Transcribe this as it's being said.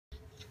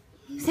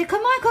Say,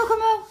 come on,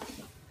 Kokomo.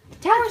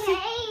 Tell her,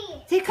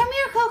 say, come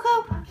here,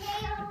 Coco.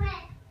 Okay,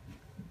 alright.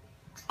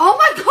 Oh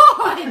my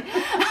God!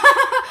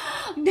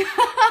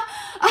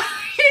 Are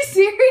you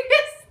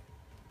serious?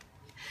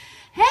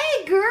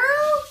 Hey,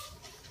 girl.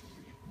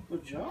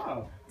 Good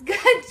job.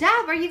 Good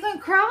job. Are you going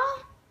to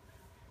crawl?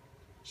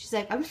 She's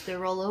like, I'm just going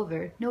to roll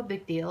over. No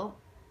big deal.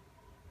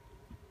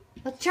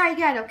 Let's try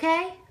again,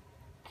 okay?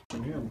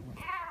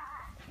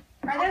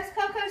 Are those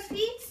Coco's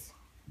feet?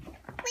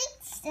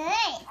 Yeah.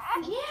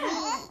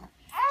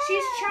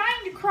 She's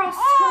trying to cross so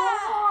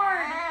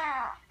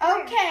hard.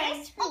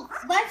 Okay.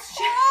 Let's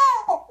try.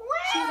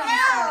 She's on the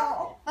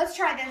side. Let's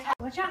try this.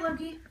 Watch out,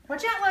 Loki.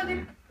 Watch out,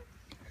 Logan.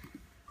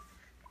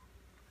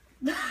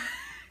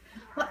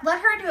 Let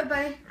her do it,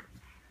 buddy.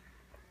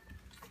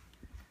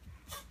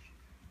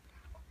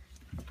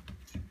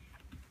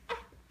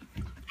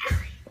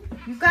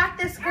 You got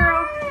this,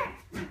 girl.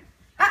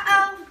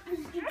 Uh-oh.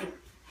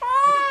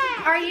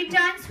 Are you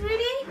done,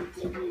 sweetie?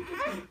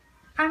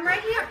 I'm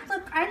right here.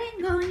 Look, I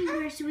didn't go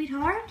anywhere,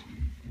 sweetheart.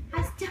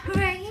 I'm still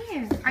right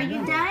here. Are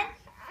you done?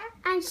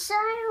 I'm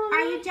sorry.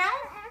 Are you done?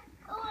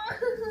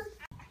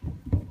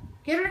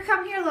 Get her to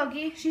come here,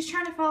 Loki. She's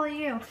trying to follow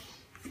you.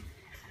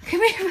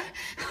 Come here.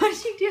 What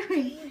is she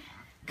doing?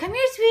 Come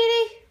here,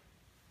 sweetie.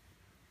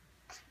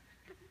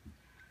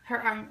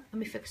 Her arm. Let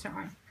me fix her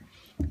arm.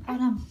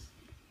 Hold on.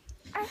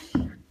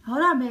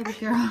 Hold on, baby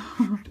girl.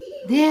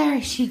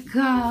 There she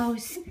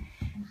goes.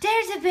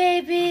 There's a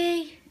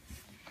baby.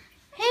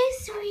 Hey,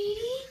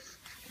 sweetie.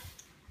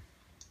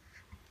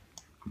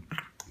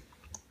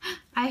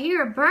 I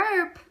hear a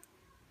burp.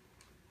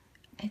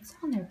 It's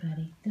on there,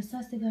 buddy. This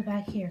has to go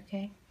back here,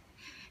 okay?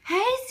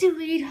 Hey,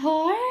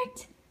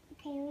 sweetheart.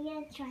 Okay, we're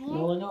gonna try it.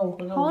 No.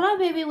 Hold on,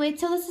 baby. Wait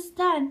till this is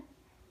done.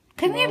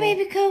 Come here,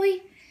 baby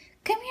Chloe.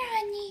 Come here,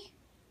 honey.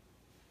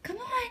 Come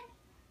on.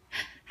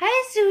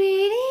 Hi,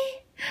 sweetie.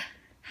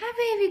 Hi,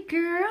 baby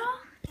girl.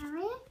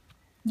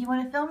 You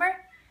want to film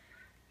her?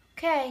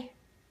 Okay.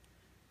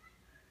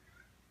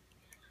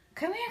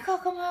 Come here,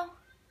 Kokomo.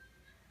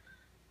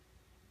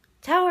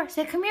 Tell her.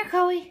 Say, come here,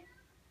 Chloe.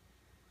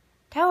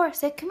 Tell her.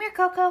 Say, come here,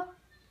 Coco.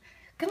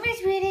 Come here,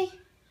 sweetie.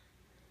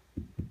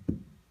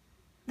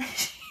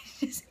 She's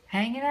just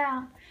hanging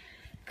out.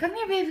 Come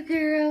here, baby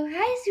girl.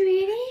 Hi,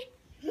 sweetie.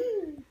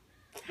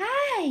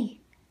 Hi.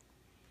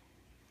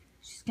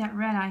 She's got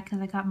red eye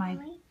because I got my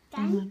thing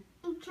on.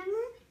 And come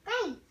on.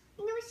 Hey,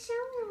 you know what's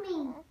wrong with me?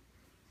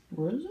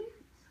 What is it?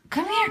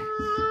 Come here.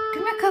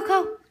 Come here,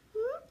 Coco.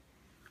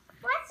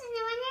 What's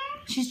doing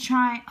there? She's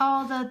trying.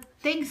 Oh, the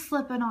thing's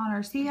slipping on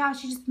her. See how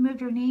she just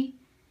moved her knee?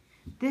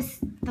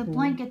 The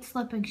blanket's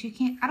slipping. She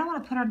can't. I don't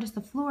want to put her on just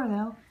the floor,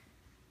 though.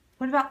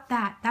 What about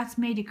that? That's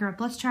made a grip.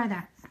 Let's try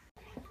that.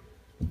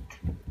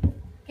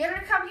 Get her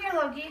to come here,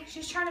 Loki.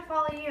 She's trying to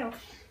follow you.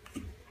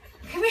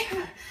 Come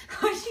here.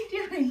 What's she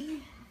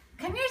doing?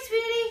 Come here,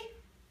 sweetie.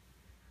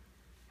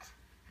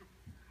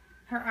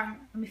 Her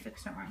arm. Let me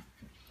fix her arm.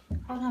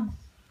 Hold on.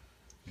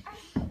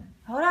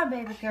 Hold on,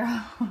 baby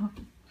girl.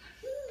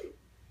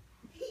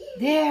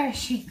 There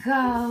she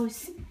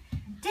goes.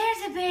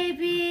 There's a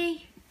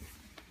baby.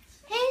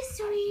 Hey,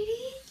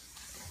 sweetie.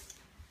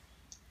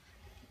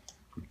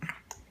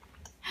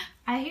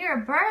 I hear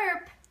a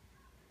burp.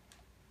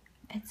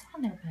 It's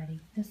on there, buddy.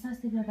 This has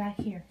to go back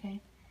here,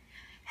 okay?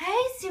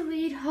 Hey,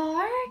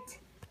 sweetheart.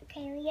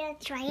 Okay, we're gonna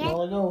try it.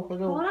 No.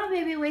 Hold on,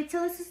 baby. Wait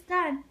till this is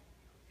done.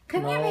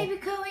 Come here, No. baby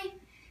Chloe.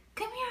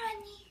 Come here,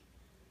 honey.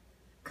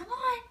 Come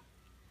on.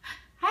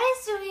 Hi,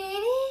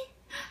 sweetie.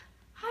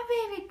 Hi,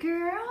 baby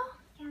girl.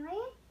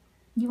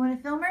 You want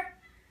to film her?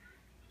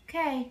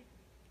 Okay.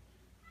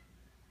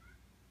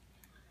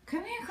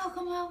 Come here,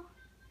 Kokomo.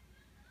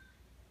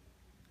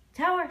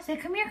 Tell her. Say,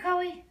 come here,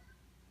 Chloe.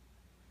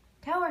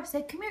 Tell her.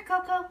 Say, come here,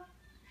 Coco.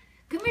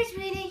 Come here,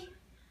 sweetie.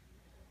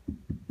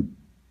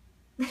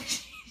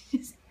 She's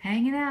just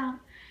hanging out.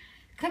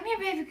 Come here,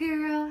 baby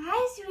girl.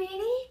 Hi,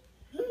 sweetie.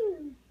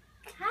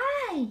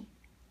 Hi.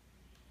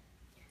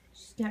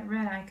 She's got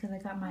red eye because I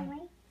got my...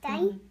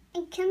 Daddy,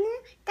 and come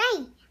on.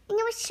 Daddy, you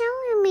know what's wrong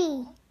with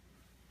me?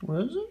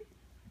 What is it?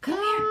 Come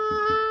here.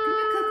 Come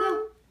here, Coco.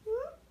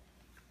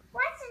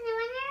 What's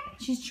doing there?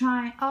 She's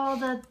trying. Oh,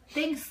 the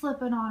thing's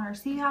slipping on her.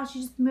 See how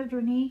she just moved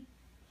her knee?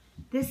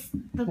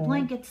 The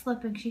blanket's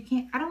slipping. She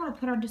can't. I don't want to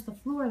put her on just the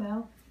floor,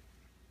 though.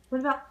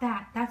 What about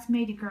that? That's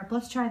made a grip.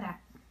 Let's try that.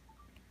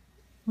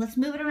 Let's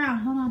move it around.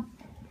 Hold on.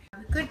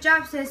 Good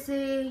job,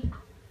 sissy.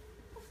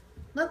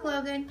 Look,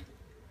 Logan.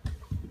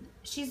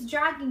 She's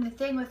dragging the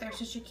thing with her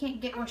so she can't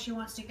get where she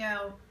wants to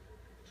go.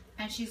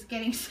 And she's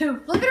getting so... Look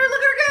at her go.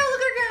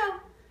 Look at her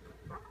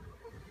go.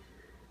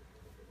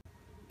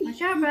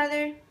 Watch out,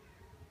 brother.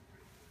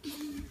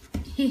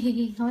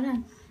 Hold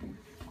on.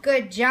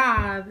 Good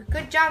job.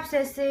 Good job,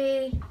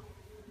 sissy.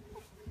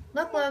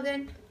 Look,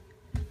 Logan.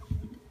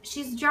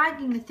 She's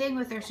dragging the thing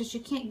with her so she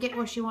can't get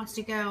where she wants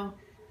to go.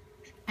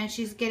 And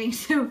she's getting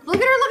so... Look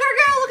at her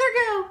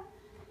go.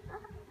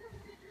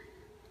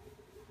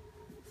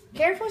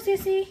 Careful,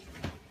 sissy.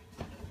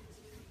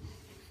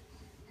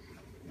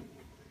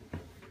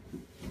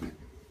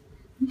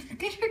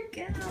 Look at her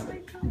go. Oh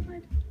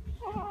my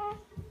god.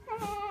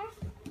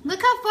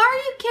 Look how far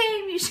you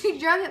came. You should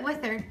drug it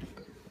with her.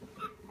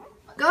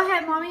 Go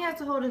ahead. Mommy has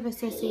to hold it,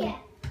 sissy. Yeah.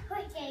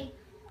 Okay.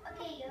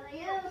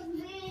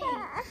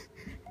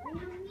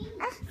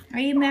 Are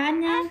you mad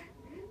now?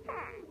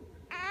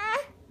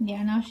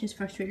 Yeah, now she's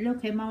frustrated.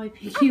 Okay, Mommy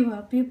pick you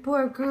up. You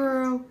poor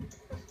girl.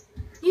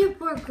 You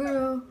poor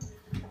girl.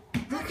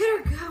 Look at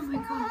her go. Oh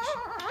my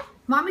gosh.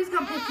 Mommy's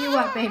gonna pick you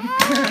up, baby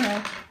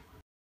girl.